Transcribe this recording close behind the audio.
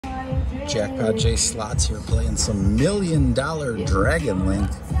JackpotJSlots here playing some $1 Million Dragon Link.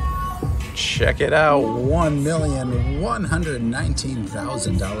 Check it out,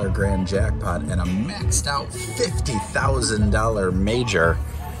 $1,119,000 grand jackpot and a maxed out $50,000 major.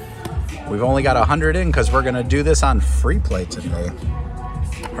 We've only got 100 in because we're gonna do this on free play today.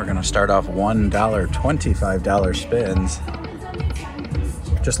 We're gonna start off $1, $25 spins.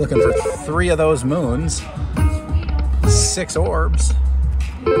 Just looking for 3 of those moons, 6 orbs.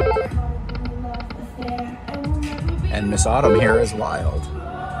 And Miss Autumn here is wild.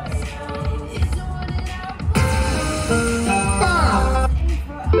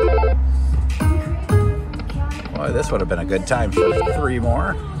 Boy, this would have been a good time for 3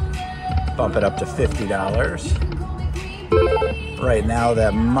 more. Bump it up to $50. Right now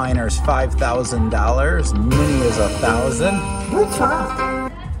that miner's $5,000, mini is $1,000. What's wrong?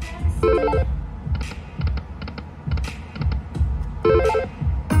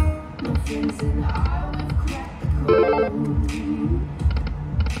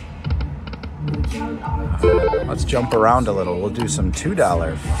 Let's jump around a little. We'll do some $2,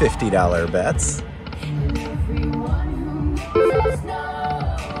 $50 bets.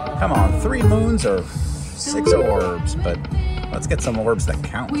 Come on, 3 moons or 6 orbs, but let's get some orbs that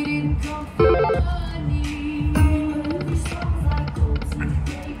count.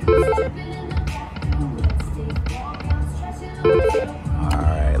 All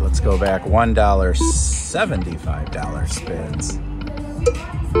right, let's go back $1, $75 spins.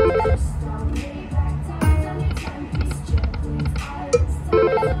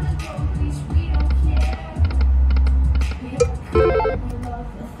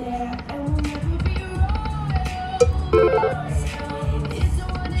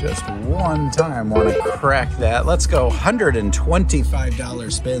 Just one time want to crack that. Let's go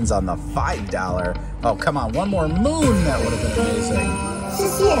 $125 spins on the $5. Oh, come on, one more moon. That would have been amazing.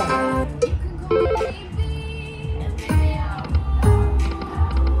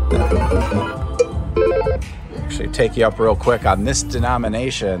 Actually, take you up real quick on this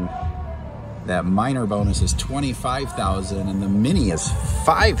denomination. That minor bonus is $25,000 and the mini is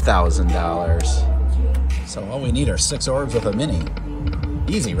 $5,000. So all we need are 6 orbs with a mini.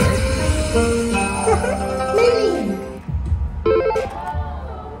 Easy, right? Mini!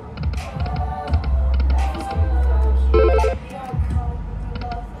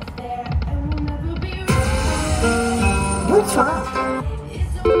 What's wrong?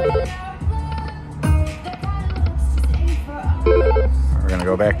 We're gonna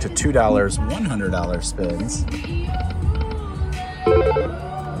go back to $2, $100 spins.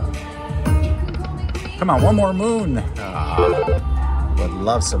 Come on, one more moon. Would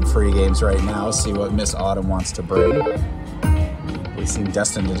love some free games right now. See what Miss Autumn wants to bring. We seem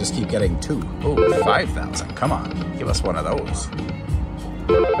destined to just keep getting 2. Ooh, 5,000. Come on, give us one of those.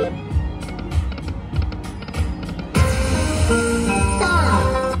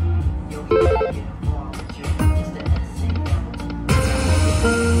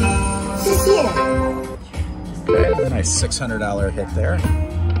 Okay, a nice $600 hit there.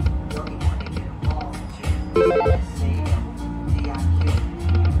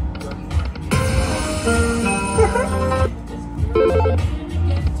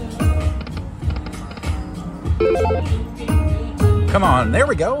 Come on, there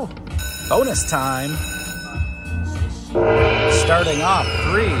we go. Bonus time. Starting off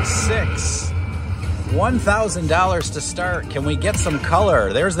 3, 6, $1,000 to start. Can we get some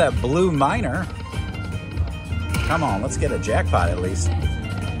color? There's that blue miner. Come on, let's get a jackpot at least.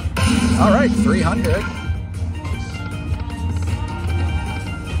 All right, 300.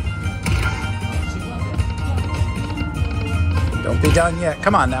 Don't be done yet.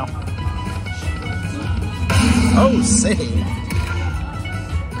 Come on now. Oh, save.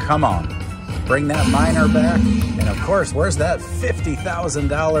 Come on. Bring that miner back. And of course, where's that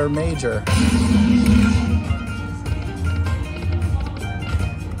 $50,000 major?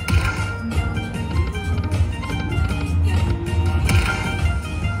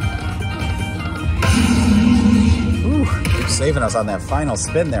 Ooh, keep saving us on that final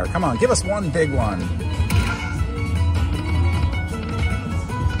spin there. Come on, give us one big one.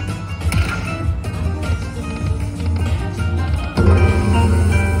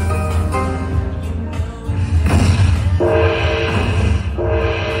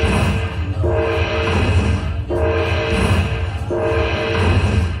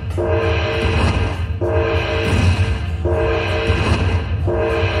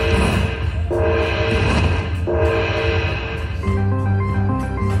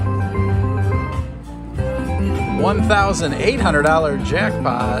 $1,800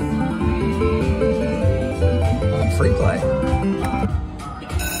 jackpot on free play.